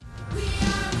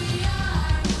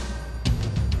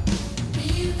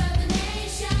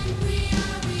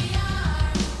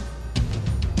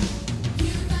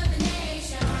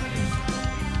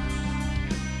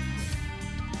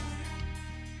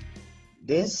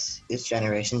This is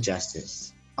Generation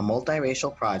Justice, a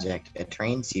multiracial project that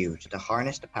trains you to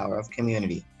harness the power of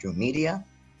community through media,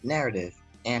 narrative,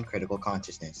 and critical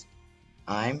consciousness.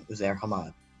 I'm Uzair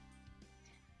Hamad.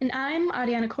 And I'm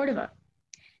Ariana Cordova.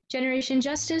 Generation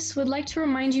Justice would like to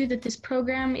remind you that this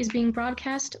program is being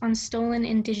broadcast on stolen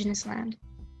Indigenous land.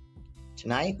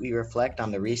 Tonight, we reflect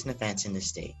on the recent events in the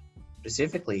state.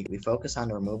 Specifically, we focus on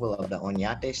the removal of the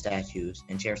Oñate statues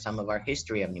and share some of our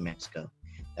history of New Mexico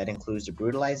that includes the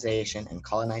brutalization and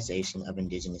colonization of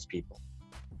Indigenous people.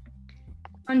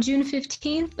 On June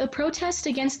 15th, a protest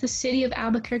against the city of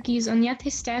Albuquerque's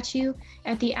Oñate statue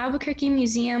at the Albuquerque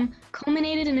Museum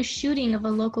culminated in a shooting of a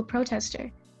local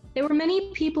protester. There were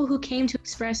many people who came to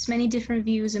express many different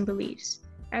views and beliefs.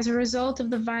 As a result of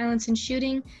the violence and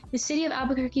shooting, the city of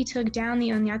Albuquerque took down the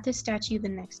Oñate statue the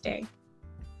next day.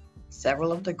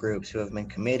 Several of the groups who have been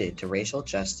committed to racial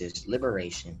justice,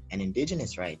 liberation, and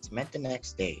Indigenous rights met the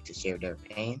next day to share their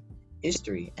pain,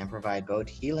 history, and provide both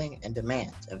healing and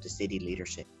demands of the city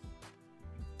leadership.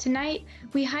 Tonight,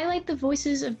 we highlight the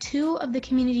voices of two of the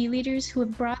community leaders who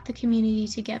have brought the community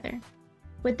together.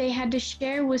 What they had to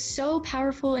share was so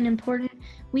powerful and important,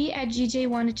 we at GJ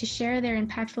wanted to share their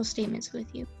impactful statements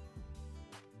with you.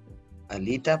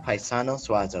 Alita Paisano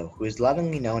Suazo, who is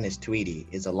lovingly known as Tweety,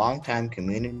 is a longtime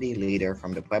community leader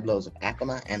from the pueblos of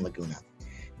Acoma and Laguna.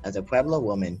 As a Pueblo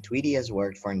woman, Tweety has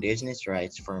worked for Indigenous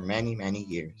rights for many, many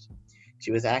years.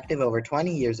 She was active over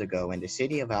 20 years ago when the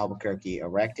city of Albuquerque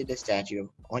erected the statue of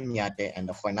Oñate and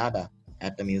the Jornada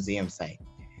at the museum site.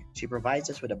 She provides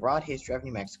us with a broad history of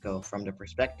New Mexico from the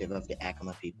perspective of the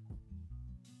Acoma people.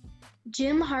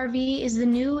 Jim Harvey is the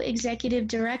new executive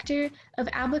director of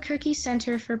Albuquerque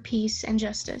Center for Peace and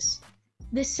Justice.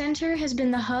 This center has been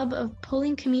the hub of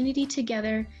pulling community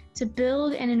together to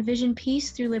build and envision peace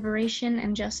through liberation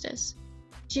and justice.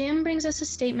 Jim brings us a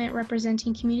statement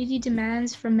representing community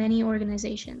demands from many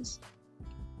organizations.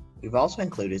 We've also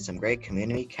included some great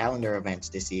community calendar events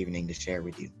this evening to share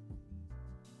with you.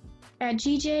 At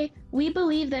GJ, we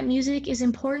believe that music is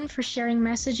important for sharing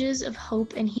messages of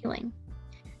hope and healing.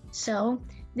 So,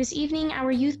 this evening,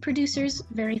 our youth producers,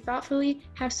 very thoughtfully,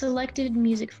 have selected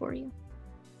music for you.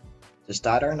 To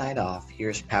start our night off,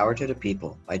 here's Power to the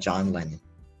People by John Lennon.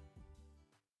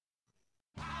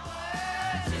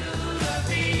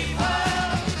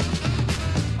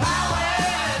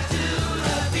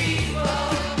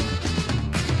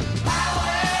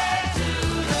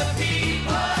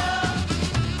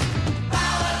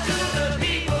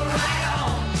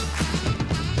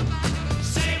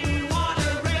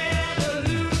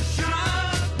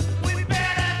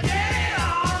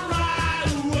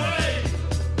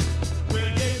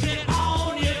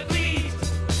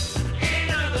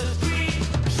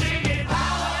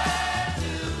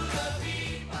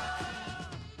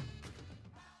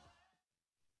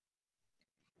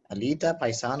 Alita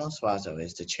Paisano Suazo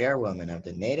is the chairwoman of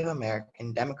the Native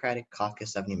American Democratic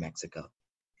Caucus of New Mexico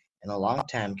and a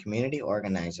longtime community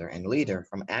organizer and leader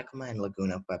from Acoma and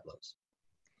Laguna Pueblos.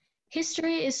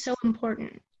 History is so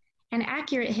important, and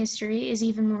accurate history is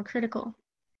even more critical.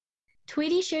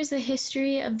 Tweety shares the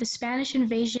history of the Spanish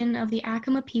invasion of the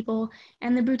Acoma people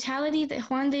and the brutality that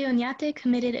Juan de Oñate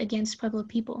committed against Pueblo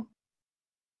people.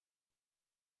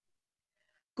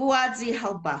 Guadzi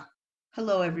Halba.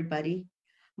 Hello, everybody.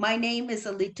 My name is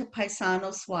Alita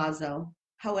Paisano Suazo.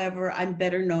 However, I'm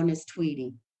better known as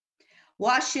Tweety.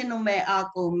 Washinume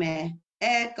Akume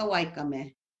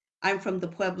Ekawaikame. I'm from the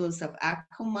pueblos of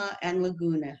Acoma and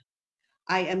Laguna.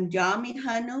 I am Yami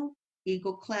Hanu,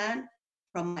 Eagle Clan,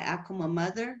 from my Acoma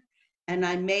mother, and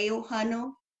I'm Mayo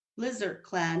Hanu, Lizard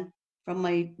Clan, from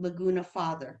my Laguna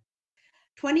father.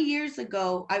 20 years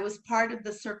ago, I was part of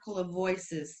the Circle of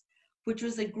Voices, which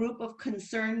was a group of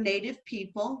concerned Native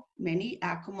people, many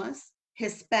Acomas,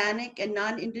 Hispanic and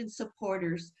non-Indian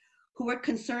supporters who were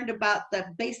concerned about the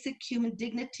basic human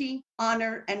dignity,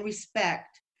 honor, and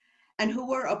respect, and who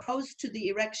were opposed to the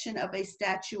erection of a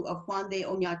statue of Juan de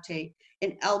Oñate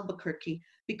in Albuquerque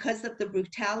because of the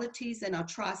brutalities and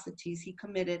atrocities he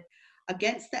committed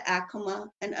against the Acoma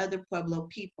and other Pueblo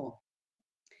people.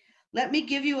 Let me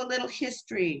give you a little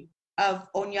history of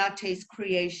Oñate's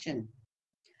creation.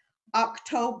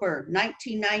 October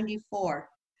 1994,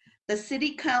 the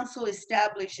City Council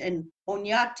established an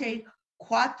Oñate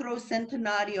Cuatro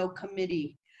Centenario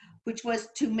Committee, which was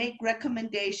to make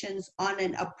recommendations on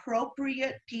an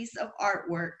appropriate piece of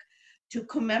artwork to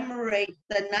commemorate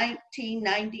the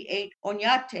 1998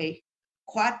 Oñate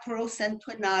Cuatro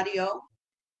Centenario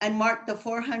and mark the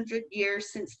 400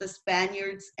 years since the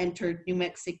Spaniards entered New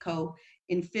Mexico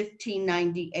in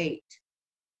 1598.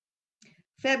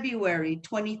 February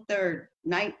 23rd,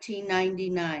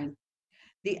 1999,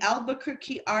 The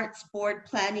Albuquerque Arts Board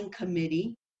Planning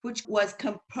Committee, which was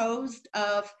composed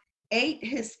of 8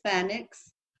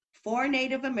 Hispanics, 4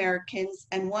 Native Americans,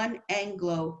 and 1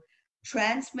 Anglo,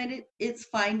 transmitted its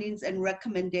findings and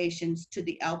recommendations to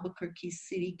the Albuquerque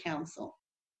City Council.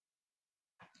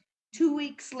 2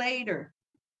 weeks later,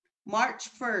 March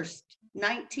 1st,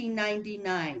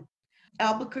 1999,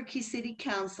 Albuquerque City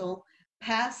Council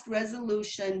passed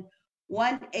Resolution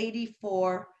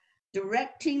 184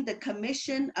 directing the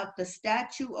commission of the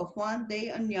statue of Juan de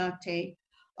Oñate,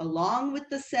 along with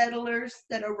the settlers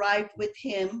that arrived with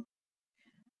him.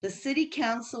 The city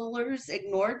councilors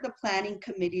ignored the planning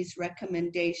committee's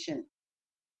recommendation.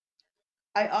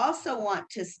 I also want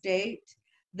to state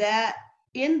that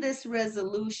in this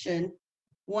resolution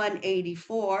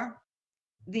 184,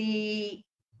 the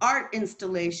art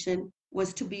installation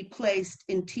was to be placed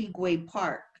in Tigüey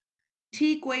Park.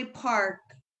 Tigüey Park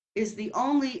is the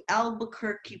only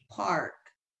Albuquerque park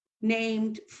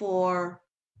named for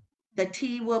the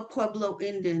Tiwa Pueblo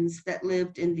Indians that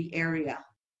lived in the area.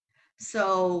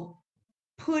 So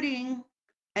putting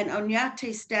an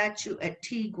Oñate statue at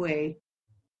Tigüey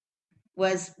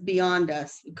was beyond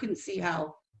us. We couldn't see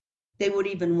how they would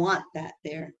even want that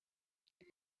there.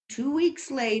 2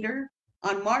 weeks later,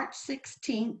 on March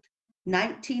 16th,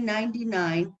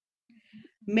 1999,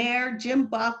 Mayor Jim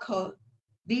Baco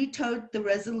vetoed the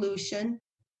resolution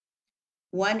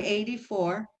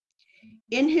 184.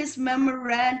 In his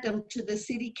memorandum to the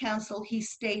city council, he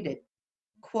stated,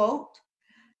 quote,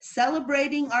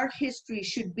 "Celebrating our history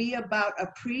should be about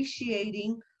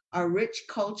appreciating our rich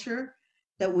culture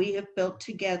that we have built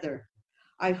together.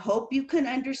 I hope you can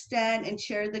understand and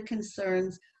share the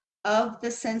concerns of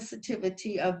the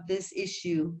sensitivity of this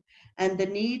issue and the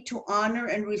need to honor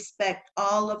and respect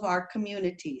all of our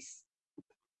communities,"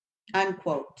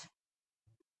 unquote.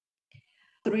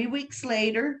 3 weeks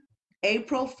later,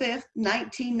 April 5th,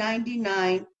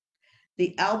 1999,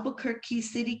 the Albuquerque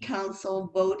City Council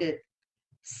voted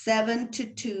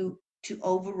 7-2 to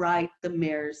override the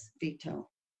mayor's veto.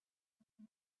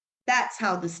 That's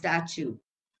how the statue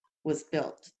was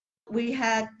built. We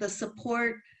had the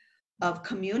support of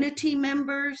community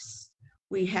members,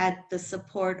 we had the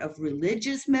support of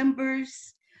religious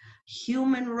members,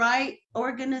 human rights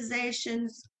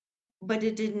organizations, but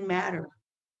it didn't matter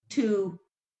to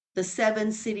the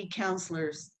 7 city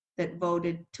councilors that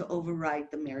voted to override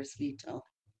the mayor's veto.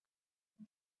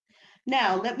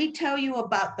 Now, let me tell you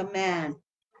about the man,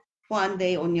 Juan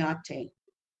de Oñate.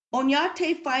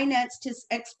 Oñate financed his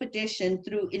expedition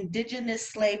through indigenous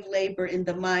slave labor in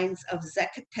the mines of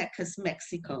Zacatecas,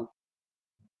 Mexico.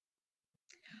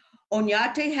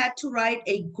 Oñate had to write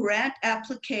a grant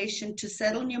application to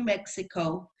settle New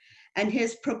Mexico, and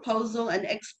his proposal and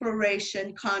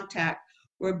exploration contact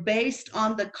were based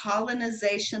on the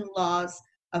colonization laws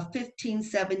of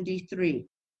 1573.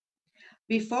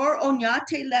 Before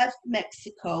Oñate left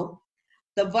Mexico,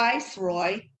 the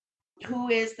viceroy, who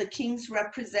is the king's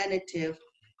representative,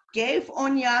 gave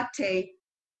Oñate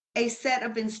a set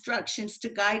of instructions to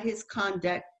guide his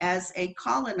conduct as a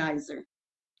colonizer.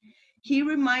 He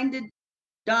reminded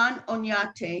Don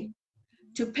Oñate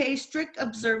to pay strict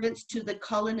observance to the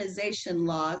colonization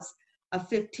laws of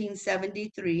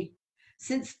 1573,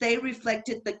 since they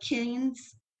reflected the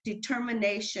king's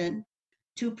determination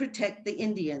to protect the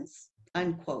Indians,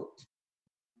 unquote.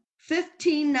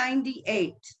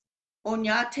 1598,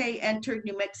 Oñate entered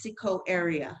New Mexico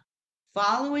area.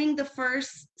 Following the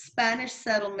first Spanish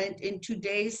settlement in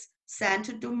today's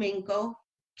Santo Domingo,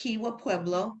 Kiwa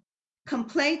Pueblo,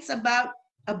 complaints about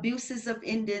abuses of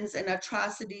Indians and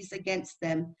atrocities against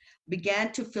them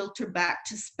began to filter back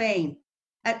to Spain.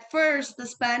 At first, the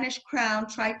Spanish crown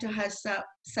tried to hush up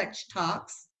such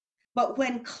talks, but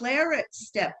when clerics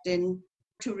stepped in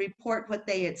to report what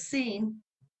they had seen,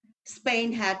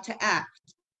 Spain had to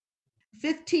act.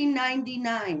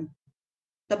 1599,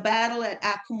 the battle at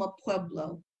Acoma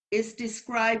Pueblo is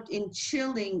described in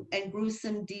chilling and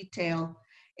gruesome detail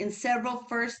in several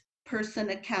first-person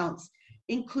accounts,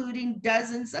 including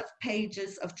dozens of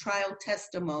pages of trial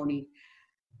testimony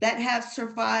that have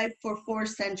survived for 4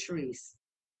 centuries.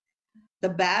 The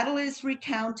battle is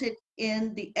recounted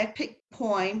in the epic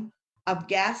poem of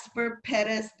Gaspar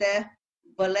Perez de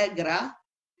Villagra,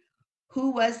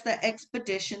 who was the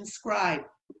expedition scribe.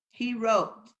 He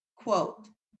wrote, quote,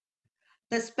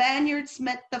 "The Spaniards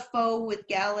met the foe with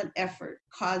gallant effort,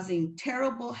 causing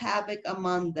terrible havoc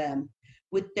among them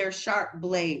with their sharp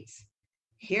blades.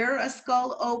 Here a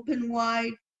skull opened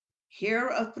wide, here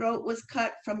a throat was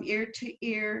cut from ear to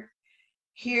ear,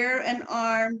 here an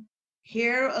arm,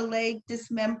 here a leg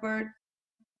dismembered,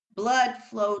 blood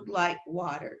flowed like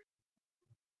water."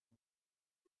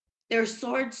 Their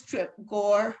swords dripped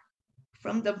gore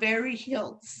from the very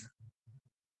hilts.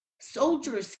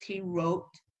 Soldiers, he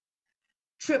wrote,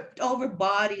 tripped over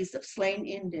bodies of slain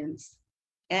Indians,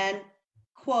 and,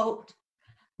 quote,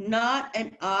 not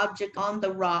an object on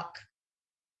the rock,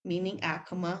 meaning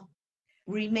Acoma,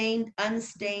 remained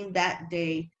unstained that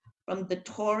day from the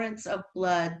torrents of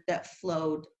blood that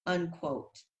flowed,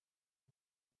 unquote.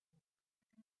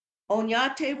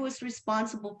 Oñate was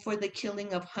responsible for the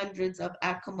killing of hundreds of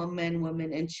Acoma men,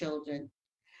 women, and children,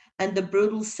 and the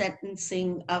brutal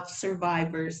sentencing of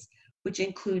survivors, which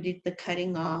included the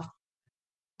cutting off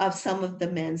of some of the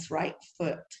men's right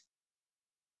foot.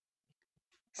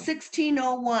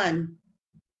 1601,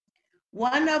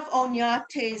 one of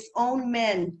Oñate's own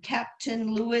men,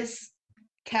 Captain Luis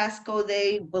Casco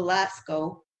de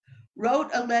Velasco, wrote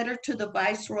a letter to the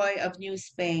Viceroy of New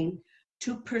Spain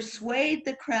to persuade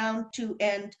the crown to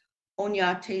end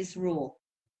Oñate's rule.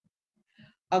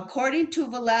 According to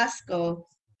Velasco,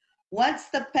 once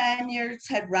the Spaniards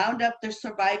had rounded up their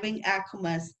surviving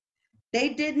Acomas, they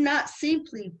did not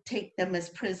simply take them as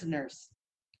prisoners.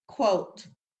 Quote,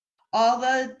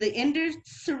 although the Indians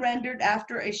surrendered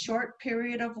after a short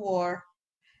period of war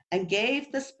and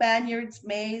gave the Spaniards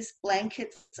maize,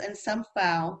 blankets, and some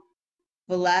fowl,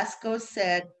 Velasco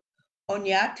said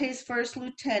Oñate's first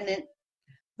lieutenant,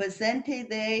 Vicente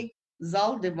de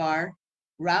Zaldivar,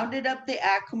 rounded up the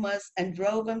Acomas and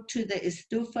drove them to the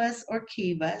estufas or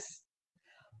kivas.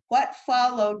 What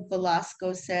followed,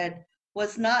 Velasco said,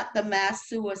 was not the mass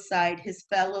suicide his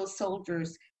fellow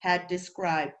soldiers had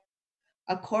described.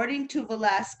 According to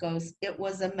Velasco's, it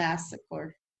was a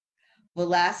massacre.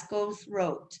 Velasco's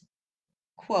wrote,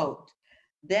 quote,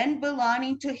 then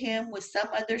belonging to him with some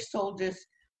other soldiers,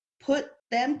 put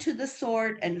them to the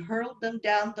sword and hurled them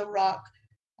down the rock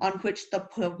on which the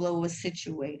pueblo was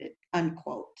situated,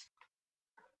 unquote.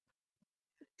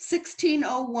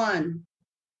 1601,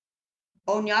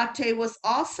 Oñate was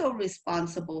also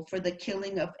responsible for the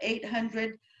killing of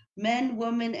 800 men,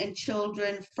 women, and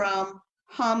children from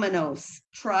Homanos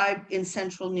tribe in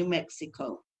central New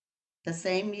Mexico. The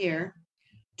same year,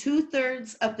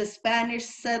 2/3 of the Spanish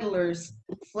settlers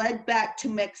fled back to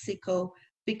Mexico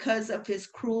because of his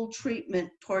cruel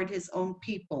treatment toward his own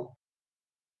people.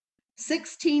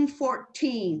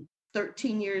 1614,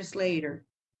 13 years later,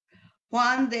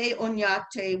 Juan de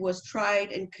Oñate was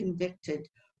tried and convicted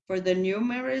for the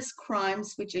numerous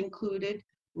crimes which included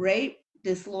rape,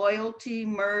 disloyalty,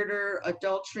 murder,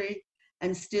 adultery,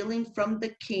 and stealing from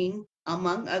the king,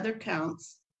 among other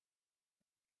counts.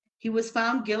 He was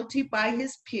found guilty by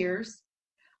his peers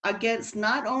against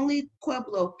not only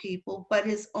Pueblo people, but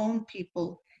his own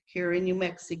people here in New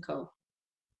Mexico.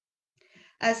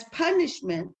 As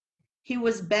punishment, he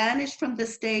was banished from the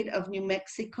state of New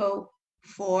Mexico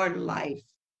for life,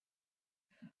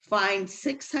 fined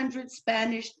 600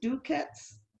 Spanish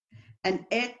ducats, and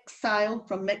exiled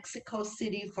from Mexico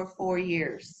City for 4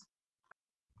 years.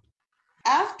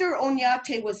 After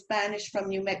Oñate was banished from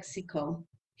New Mexico,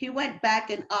 he went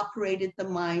back and operated the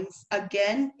mines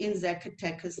again in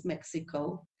Zacatecas,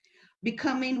 Mexico,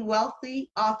 becoming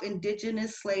wealthy off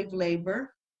indigenous slave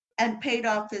labor and paid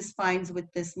off his fines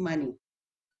with this money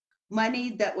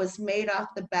that was made off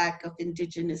the back of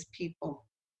indigenous people.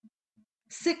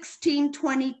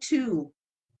 1622,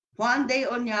 Juan de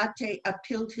Oñate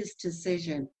appealed his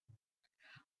decision,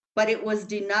 but it was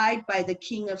denied by the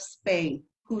King of Spain,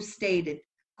 who stated,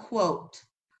 quote,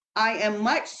 I am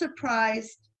much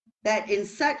surprised that in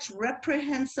such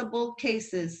reprehensible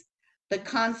cases, the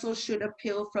consul should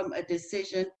appeal from a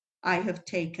decision I have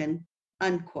taken,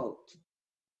 unquote.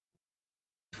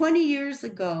 20 years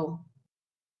ago,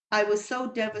 I was so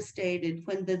devastated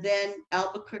when the then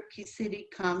Albuquerque City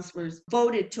councilors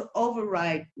voted to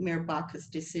override Mayor Baca's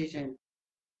decision,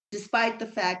 despite the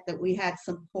fact that we had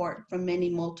support from many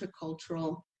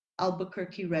multicultural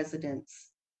Albuquerque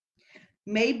residents.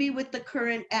 Maybe with the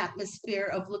current atmosphere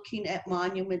of looking at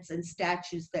monuments and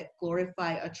statues that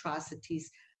glorify atrocities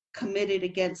committed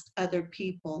against other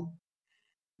people,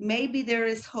 maybe there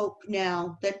is hope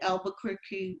now that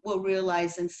Albuquerque will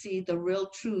realize and see the real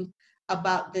truth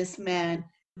about this man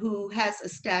who has a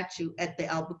statue at the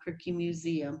Albuquerque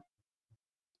Museum.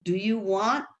 Do you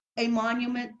want a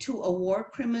monument to a war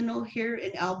criminal here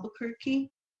in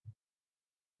Albuquerque?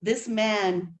 This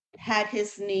man had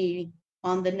his knee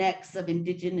on the necks of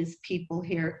indigenous people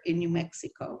here in New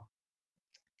Mexico,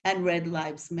 and Red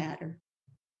Lives Matter.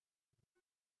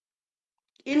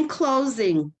 In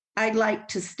closing, I'd like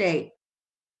to state,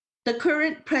 the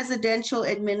current presidential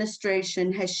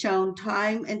administration has shown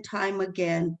time and time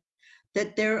again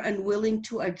that they're unwilling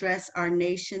to address our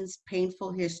nation's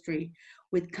painful history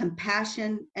with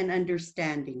compassion and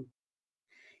understanding.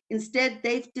 Instead,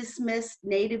 they've dismissed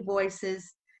Native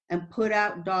voices and put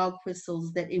out dog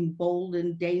whistles that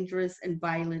embolden dangerous and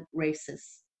violent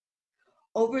racists.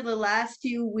 Over the last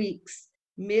few weeks,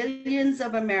 millions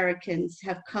of Americans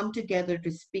have come together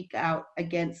to speak out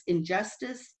against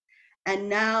injustice, and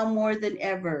now more than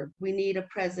ever, we need a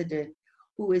president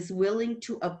who is willing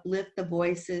to uplift the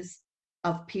voices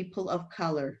of people of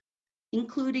color,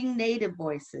 including Native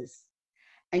voices,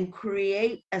 and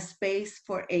create a space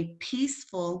for a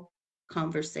peaceful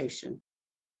conversation.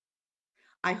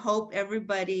 I hope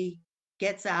everybody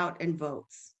gets out and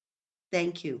votes.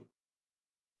 Thank you.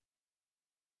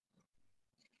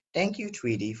 Thank you,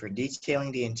 Tweety, for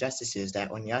detailing the injustices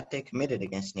that Oñate committed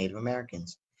against Native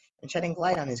Americans and shedding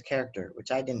light on his character,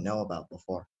 which I didn't know about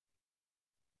before.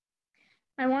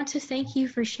 I want to thank you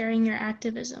for sharing your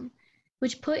activism,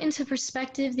 which put into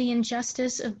perspective the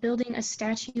injustice of building a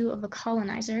statue of a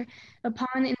colonizer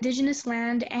upon indigenous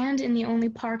land and in the only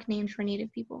park named for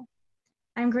Native people.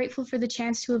 I'm grateful for the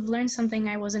chance to have learned something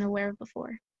I wasn't aware of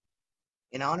before.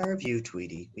 In honor of you,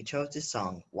 Tweety, we chose this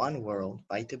song, One World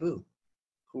by Taboo,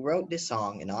 who wrote this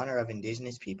song in honor of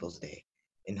Indigenous Peoples Day,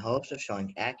 in hopes of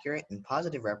showing accurate and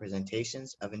positive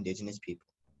representations of Indigenous people.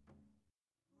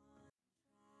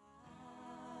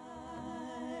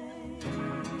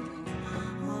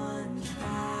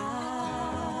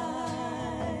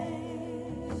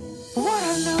 What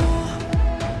I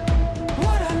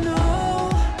know,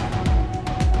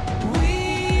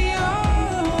 we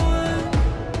are one.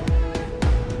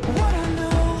 What I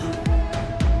know,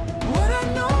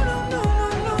 no,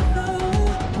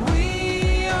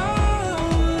 we are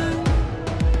one.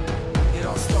 It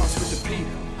all starts with the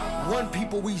people. One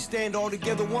people, we stand all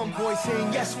together, one voice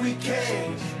saying yes we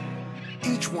can.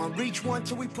 Each one, reach one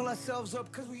till we pull ourselves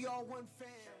up, cause we all one fam.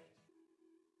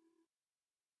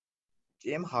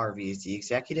 Jim Harvey is the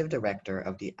executive director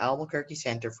of the Albuquerque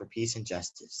Center for Peace and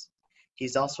Justice.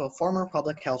 He's also a former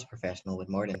public health professional with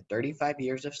more than 35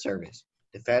 years of service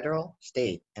to federal,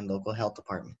 state, and local health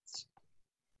departments.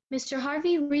 Mr.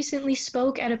 Harvey recently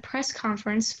spoke at a press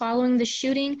conference following the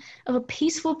shooting of a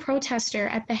peaceful protester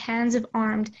at the hands of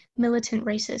armed, militant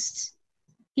racists.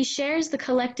 He shares the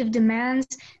collective demands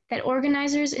that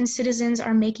organizers and citizens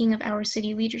are making of our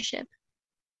city leadership.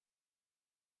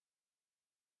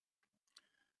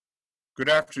 Good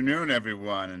afternoon,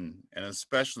 everyone, and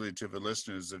especially to the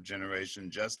listeners of Generation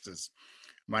Justice.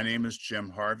 My name is Jim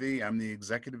Harvey. I'm the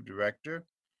Executive Director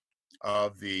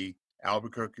of the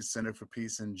Albuquerque Center for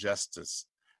Peace and Justice,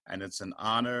 and it's an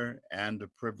honor and a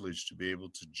privilege to be able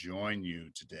to join you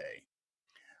today.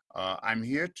 I'm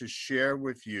here to share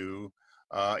with you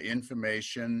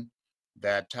information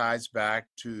that ties back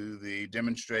to the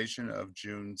demonstration of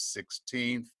June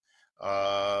 16th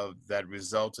that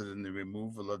resulted in the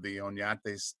removal of the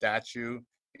Oñate statue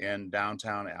in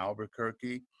downtown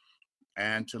Albuquerque,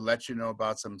 and to let you know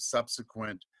about some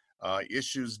subsequent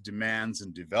issues, demands,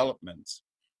 and developments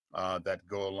that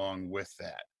go along with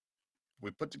that. We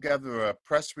put together a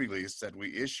press release that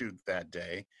we issued that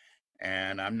day,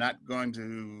 and I'm not going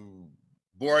to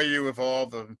bore you with all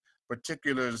the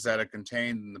particulars that are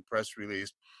contained in the press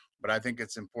release, but I think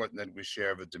it's important that we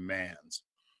share the demands.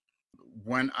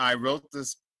 When I wrote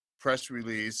this press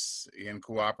release in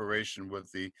cooperation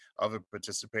with the other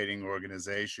participating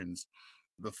organizations,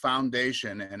 the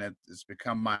foundation, and it's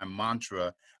become my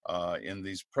mantra in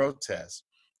these protests,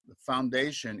 the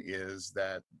foundation is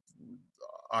that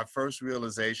our first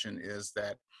realization is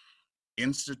that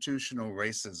institutional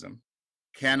racism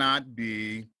cannot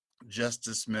be just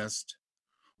dismissed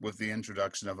with the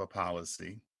introduction of a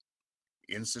policy.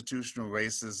 Institutional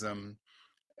racism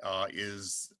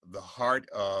is the heart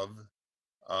of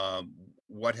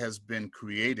what has been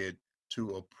created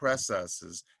to oppress us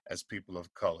as people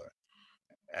of color,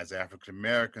 as African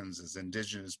Americans, as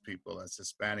Indigenous people, as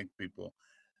Hispanic people.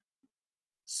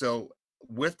 So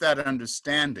with that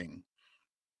understanding,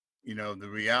 you know, the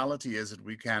reality is that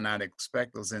we cannot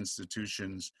expect those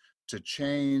institutions to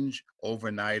change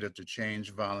overnight or to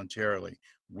change voluntarily.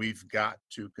 We've got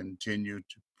to continue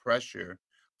to pressure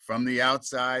from the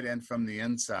outside and from the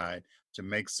inside to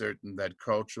make certain that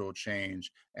cultural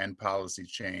change and policy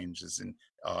change is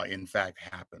in fact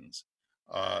happens.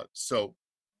 So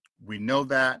we know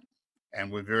that,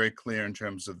 and we're very clear in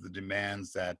terms of the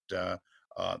demands that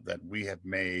that we have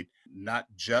made, not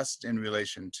just in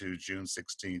relation to June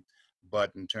 16th,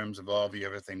 but in terms of all the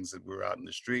other things that we're out in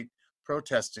the street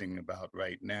protesting about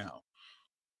right now.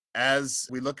 As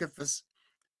we look at this,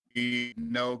 we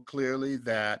know clearly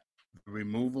that the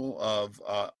removal of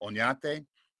Oñate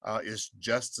is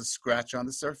just a scratch on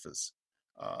the surface.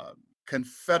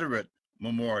 Confederate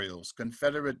memorials,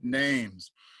 Confederate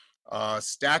names,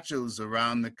 statues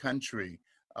around the country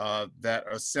that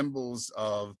are symbols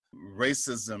of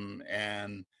racism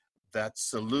and that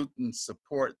salute and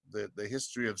support the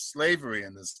history of slavery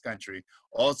in this country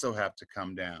also have to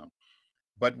come down.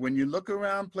 But when you look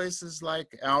around places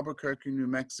like Albuquerque, New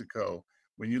Mexico,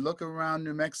 when you look around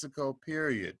New Mexico,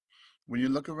 period, when you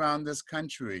look around this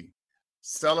country,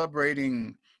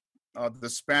 celebrating the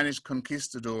Spanish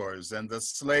conquistadors and the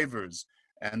slavers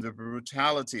and the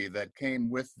brutality that came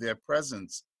with their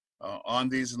presence on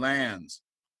these lands,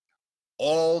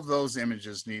 all those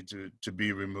images need to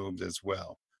be removed as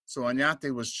well. So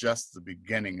Oñate was just the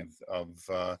beginning of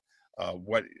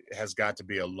what has got to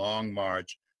be a long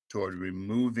march toward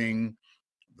removing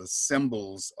the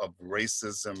symbols of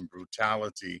racism,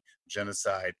 brutality,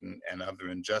 genocide, and other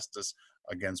injustice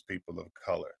against people of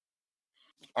color.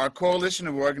 Our coalition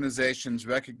of organizations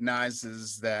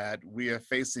recognizes that we are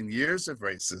facing years of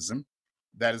racism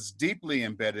that is deeply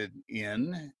embedded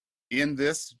in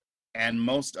this and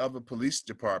most other police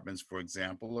departments, for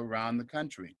example, around the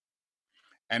country.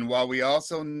 And while we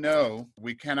also know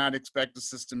we cannot expect the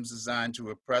systems designed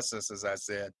to oppress us, as I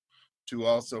said, to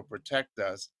also protect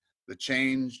us, the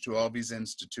change to all these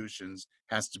institutions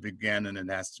has to begin, and it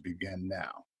has to begin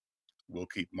now. We'll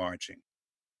keep marching.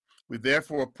 We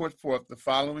therefore put forth the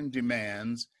following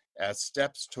demands as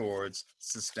steps towards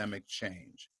systemic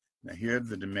change. Now, here are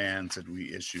the demands that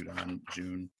we issued on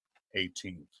June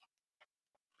 18th.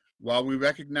 While we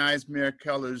recognize Mayor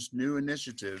Keller's new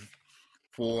initiative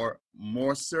for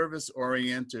more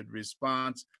service-oriented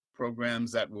response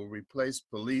programs that will replace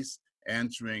police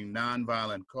answering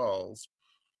nonviolent calls,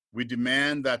 we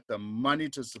demand that the money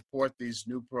to support these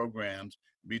new programs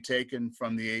be taken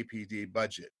from the APD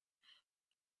budget.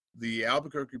 The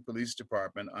Albuquerque Police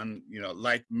Department,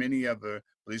 like many other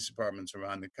police departments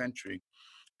around the country,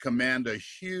 command a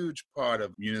huge part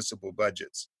of municipal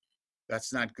budgets.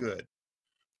 That's not good.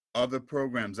 Other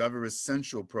programs, other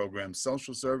essential programs,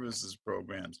 social services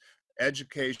programs,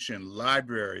 education,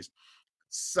 libraries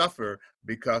suffer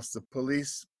because the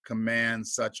police command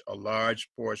such a large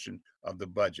portion of the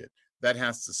budget. That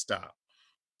has to stop.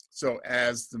 So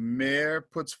as the mayor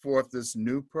puts forth this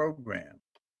new program,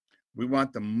 we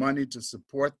want the money to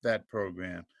support that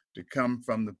program to come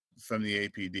from the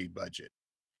APD budget.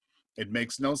 It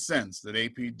makes no sense that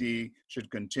APD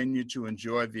should continue to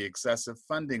enjoy the excessive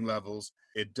funding levels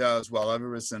it does while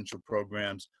other essential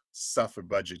programs suffer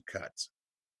budget cuts.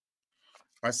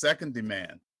 Our second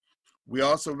demand, we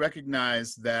also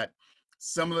recognize that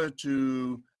similar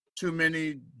to too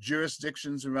many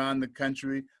jurisdictions around the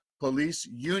country, police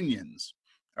unions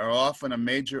are often a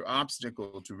major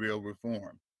obstacle to real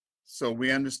reform. So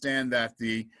we understand that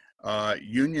the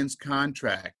union's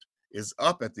contract is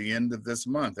up at the end of this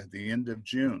month, at the end of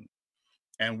June.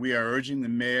 And we are urging the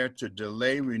mayor to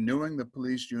delay renewing the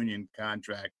police union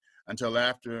contract until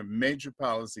after major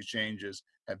policy changes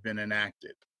have been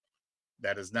enacted.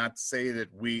 That is not to say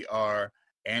that we are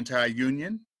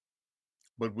anti-union,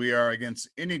 but we are against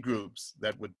any groups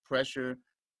that would pressure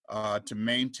to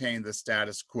maintain the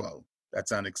status quo.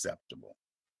 That's unacceptable.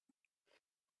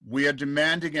 We are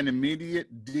demanding an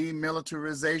immediate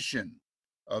demilitarization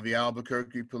of the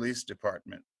Albuquerque Police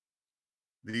Department.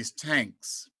 These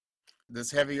tanks,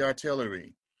 this heavy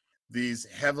artillery, these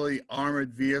heavily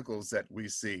armored vehicles that we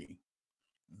see,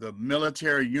 the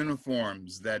military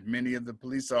uniforms that many of the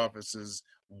police officers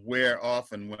wear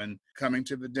often when coming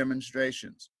to the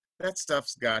demonstrations, that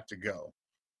stuff's got to go.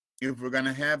 If we're going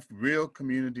to have real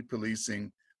community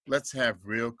policing, let's have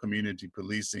real community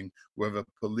policing where the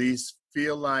police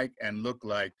feel like and look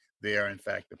like they are in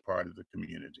fact a part of the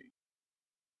community.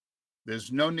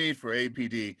 There's no need for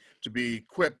APD to be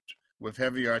equipped with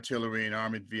heavy artillery and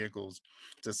armored vehicles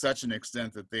to such an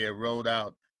extent that they are rolled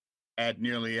out at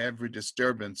nearly every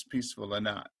disturbance, peaceful or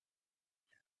not.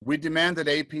 We demand that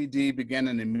APD begin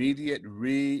an immediate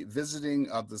revisiting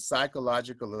of the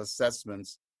psychological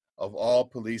assessments of all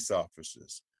police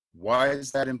officers. Why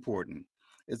is that important?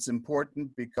 It's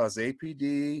important because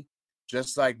APD,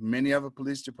 just like many other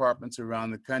police departments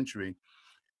around the country,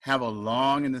 have a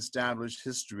long and established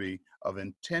history of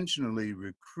intentionally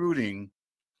recruiting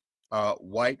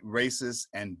white, racist,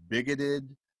 and bigoted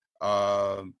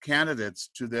candidates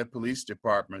to their police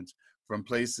departments from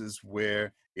places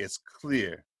where it's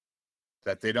clear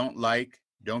that they don't like,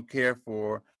 don't care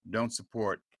for, don't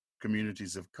support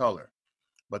communities of color.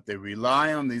 But they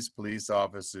rely on these police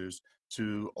officers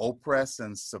to oppress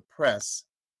and suppress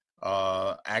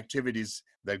activities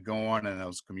that go on in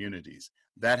those communities.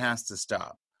 That has to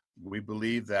stop. We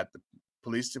believe that the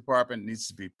police department needs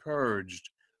to be purged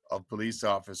of police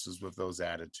officers with those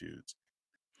attitudes.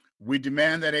 We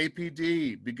demand that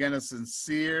APD begin a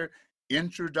sincere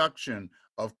introduction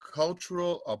of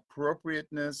cultural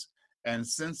appropriateness and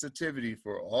sensitivity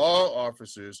for all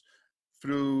officers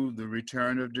through the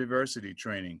return of diversity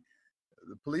training.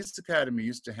 The Police Academy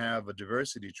used to have a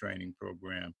diversity training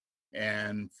program,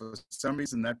 and for some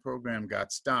reason that program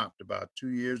got stopped about 2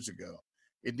 years ago.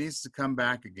 It needs to come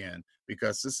back again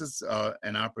because this is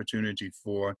an opportunity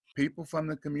for people from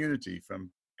the community,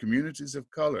 from communities of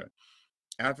color,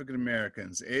 African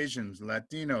Americans, Asians,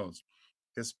 Latinos,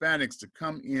 Hispanics, to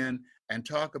come in and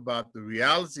talk about the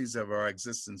realities of our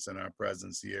existence and our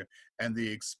presence here and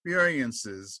the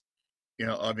experiences,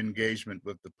 of engagement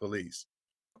with the police.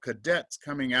 Cadets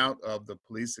coming out of the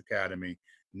Police Academy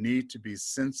need to be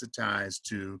sensitized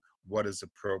to what is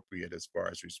appropriate as far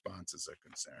as responses are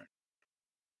concerned.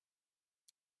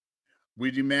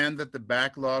 We demand that the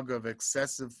backlog of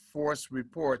excessive force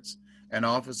reports and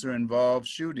officer-involved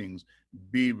shootings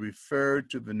be referred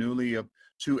to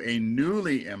a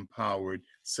newly empowered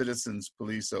Citizens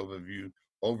Police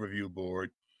Overview Board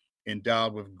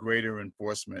endowed with greater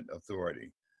enforcement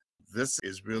authority. This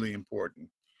is really important.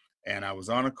 And I was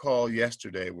on a call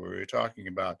yesterday where we were talking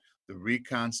about the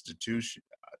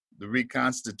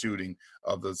reconstituting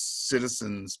of the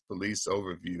Citizens Police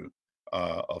Overview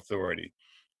Authority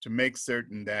to make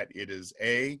certain that it is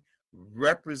a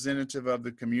representative of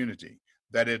the community,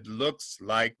 that it looks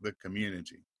like the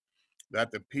community,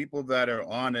 that the people that are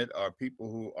on it are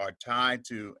people who are tied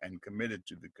to and committed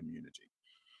to the community,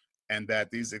 and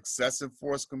that these excessive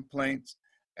force complaints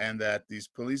and that these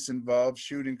police-involved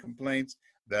shooting complaints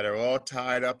that are all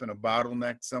tied up in a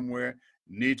bottleneck somewhere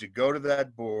need to go to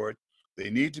that board. They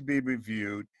need to be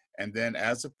reviewed, and then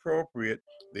as appropriate,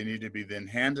 they need to be then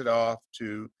handed off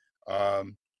to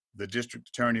the district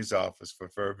attorney's office for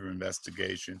further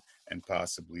investigation and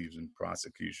possibly even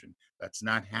prosecution. That's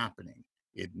not happening.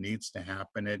 It needs to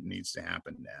happen. It needs to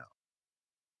happen now.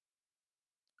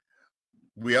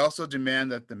 We also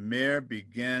demand that the mayor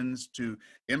begins to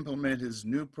implement his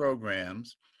new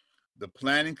programs. The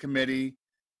planning committee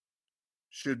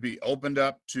should be opened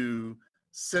up to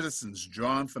citizens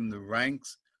drawn from the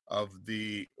ranks of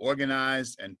the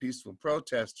organized and peaceful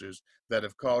protesters that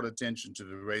have called attention to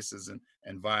the racism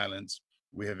and violence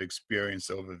we have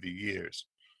experienced over the years.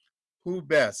 Who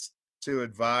best to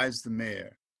advise the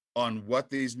mayor on what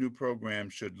these new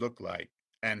programs should look like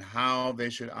and how they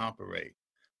should operate,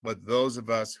 but those of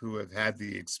us who have had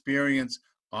the experience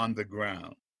on the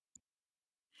ground?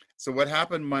 So what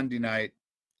happened Monday night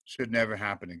should never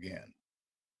happen again.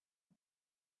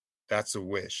 That's a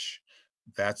wish.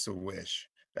 That's a wish.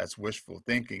 That's wishful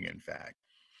thinking, in fact.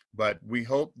 But we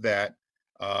hope that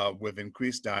with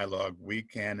increased dialogue, we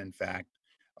can, in fact,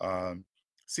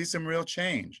 see some real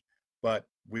change. But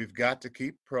we've got to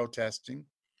keep protesting.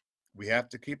 We have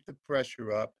to keep the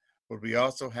pressure up, but we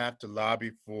also have to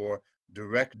lobby for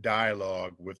direct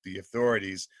dialogue with the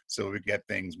authorities so we get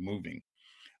things moving.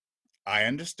 I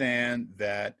understand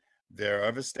that there are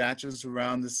other statues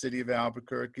around the city of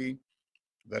Albuquerque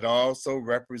that also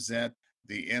represent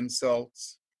the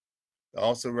insults,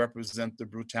 also represent the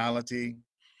brutality.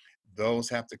 Those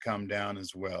have to come down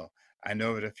as well. I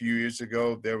know that a few years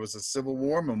ago, there was a Civil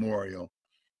War memorial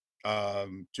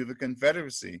to the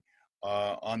Confederacy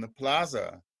on the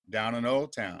plaza down in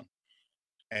Old Town.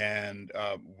 And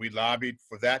we lobbied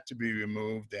for that to be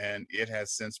removed, and it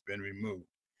has since been removed.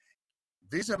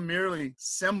 These are merely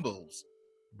symbols,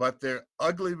 but they're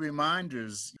ugly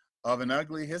reminders of an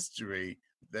ugly history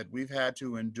that we've had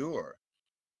to endure.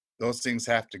 Those things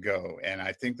have to go. And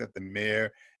I think that the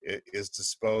mayor is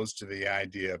disposed to the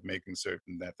idea of making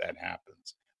certain that that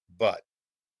happens. But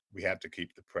we have to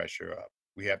keep the pressure up.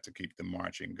 We have to keep the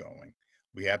marching going.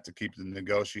 We have to keep the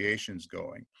negotiations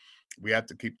going. We have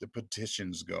to keep the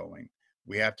petitions going.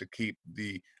 We have to keep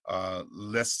the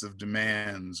lists of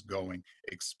demands going,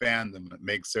 expand them,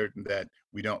 make certain that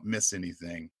we don't miss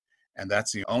anything. And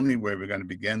that's the only way we're going to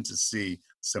begin to see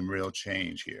some real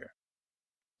change here.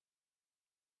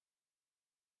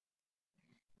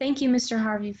 Thank you, Mr.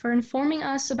 Harvey, for informing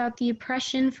us about the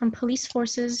oppression from police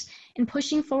forces and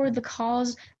pushing forward the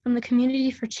calls from the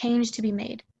community for change to be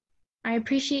made. I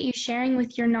appreciate you sharing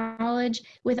with your knowledge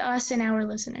with us and our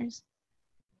listeners.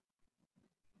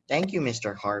 Thank you,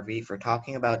 Mr. Harvey, for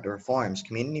talking about the reforms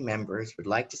community members would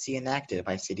like to see enacted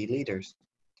by city leaders.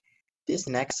 This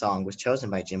next song was chosen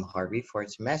by Jim Harvey for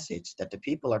its message that the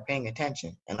people are paying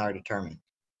attention and are determined.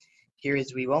 Here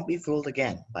is We Won't Be Fooled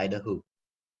Again by The Who.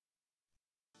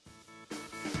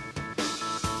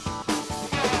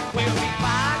 We'll be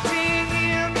fighting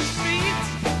in the streets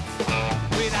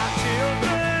with our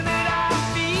children at our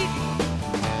feet.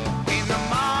 In the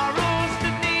morals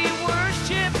today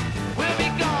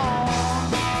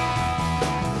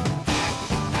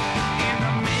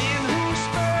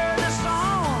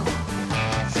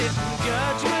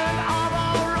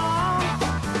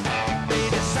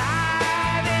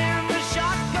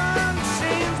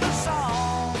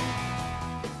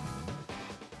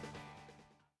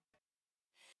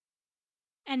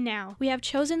And now, we have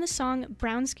chosen the song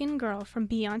Brown Skin Girl from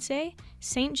Beyonce,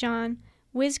 St. John,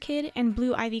 WizKid, and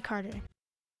Blue Ivy Carter.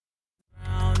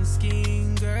 Brown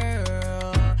skin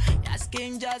girl, your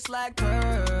skin just like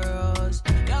pearls.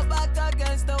 Your back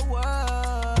against the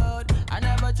world. I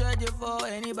never trade you for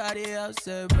anybody else.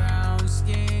 Brown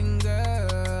skin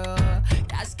girl,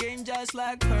 your skin just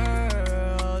like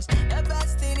pearls. The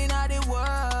best thing in the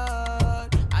world.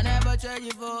 I never trade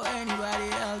you for anybody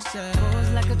else.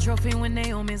 Pose like a trophy when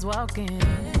Naomi's walking.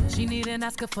 She need an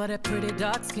Oscar for that pretty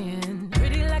dark skin.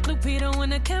 Pretty like Lupita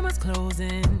when the camera's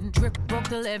closing. Drip broke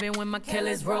the levee when my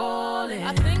Kelly's rolling.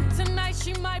 I think tonight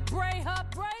she might braid her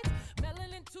braids.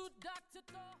 Melanin too dark to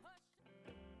throw her.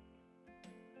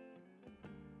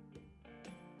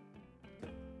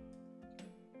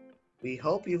 We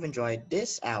hope you've enjoyed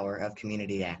this hour of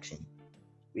community action.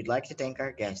 We'd like to thank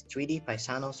our guests Tweety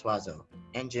Paisano Suazo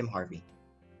and Jim Harvey.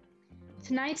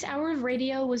 Tonight's hour of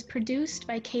radio was produced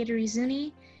by Kateri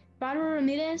Zuni, Barbara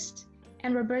Ramirez,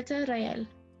 and Roberta Rael.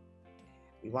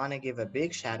 We want to give a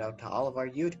big shout out to all of our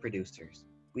youth producers.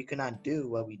 We could not do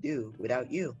what we do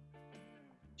without you.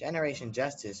 Generation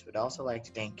Justice would also like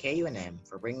to thank KUNM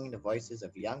for bringing the voices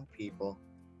of young people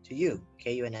to you,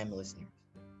 KUNM listeners.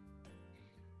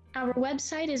 Our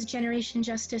website is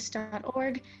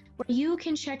generationjustice.org, where you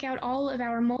can check out all of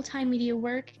our multimedia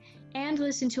work and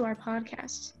listen to our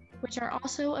podcasts, which are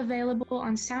also available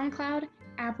on SoundCloud,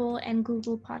 Apple, and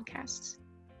Google Podcasts.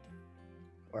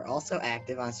 We're also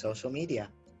active on social media.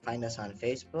 Find us on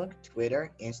Facebook,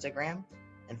 Twitter, Instagram,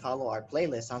 and follow our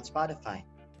playlists on Spotify.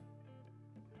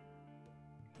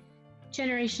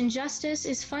 Generation Justice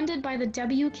is funded by the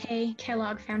W.K.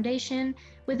 Kellogg Foundation,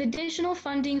 with additional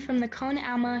funding from the Con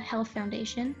Alma Health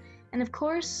Foundation, and of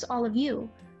course, all of you,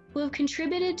 who have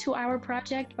contributed to our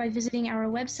project by visiting our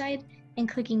website and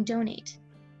clicking donate.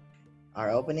 Our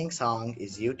opening song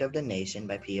is Youth of the Nation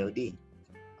by POD.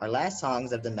 Our last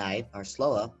songs of the night are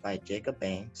Slow Up by Jacob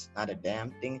Banks, Not a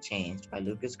Damn Thing Changed by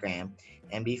Lucas Graham,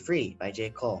 and Be Free by J.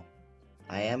 Cole.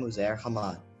 I am Uzair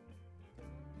Hamad.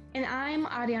 And I'm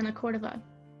Ariana Cordova.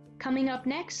 Coming up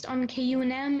next on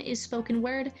KUNM is Spoken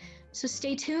Word, so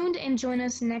stay tuned and join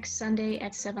us next Sunday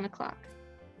at 7 o'clock.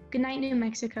 Good night, New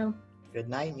Mexico. Good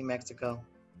night, New Mexico.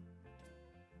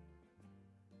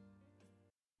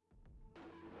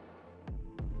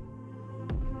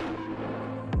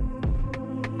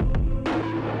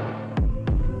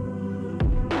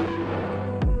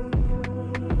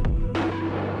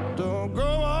 Don't grow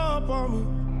up on me.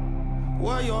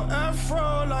 Wear your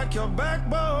afro like your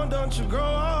backbone. Don't you grow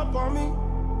up on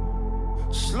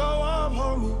me. Slow up,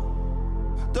 homie.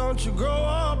 Don't you grow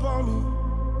up on me.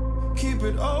 Keep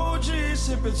it OG,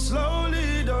 sip it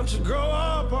slowly. Don't you grow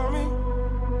up on me.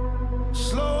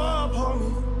 Slow up,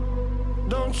 homie.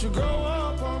 Don't you grow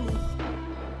up on me.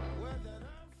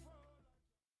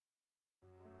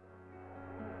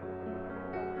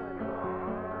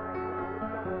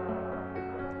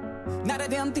 Not a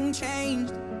damn thing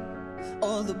changed.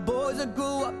 All the boys that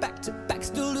grew up back to back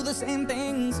still do the same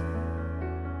things.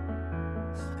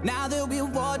 Now they'll be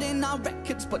awarding our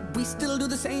records, but we still do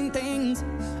the same things.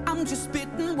 I'm just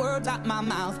spitting words out my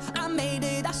mouth. I made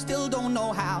it, I still don't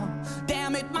know how.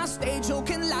 Damn it, my stage show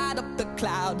can light up the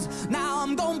clouds. Now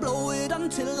I'm gonna blow it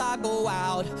until I go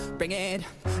out. Bring it,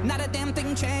 not a damn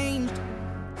thing changed.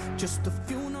 Just the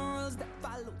funerals that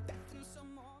follow death and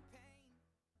some more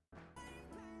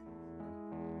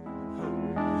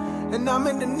pain. And I'm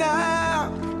in the now.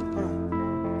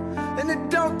 And it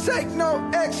don't take no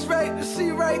x-ray to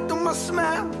see right through my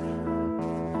smile.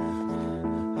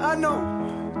 I know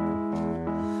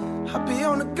I'll be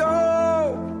on the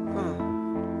go.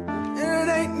 And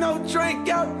it ain't no drink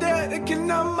out there that can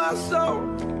numb my soul.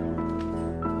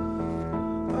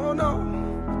 Oh no.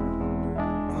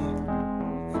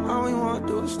 And all we wanna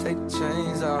do is take the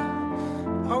chains off.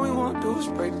 All we wanna do is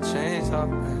break the chains off,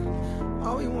 man.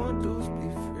 All we wanna do is be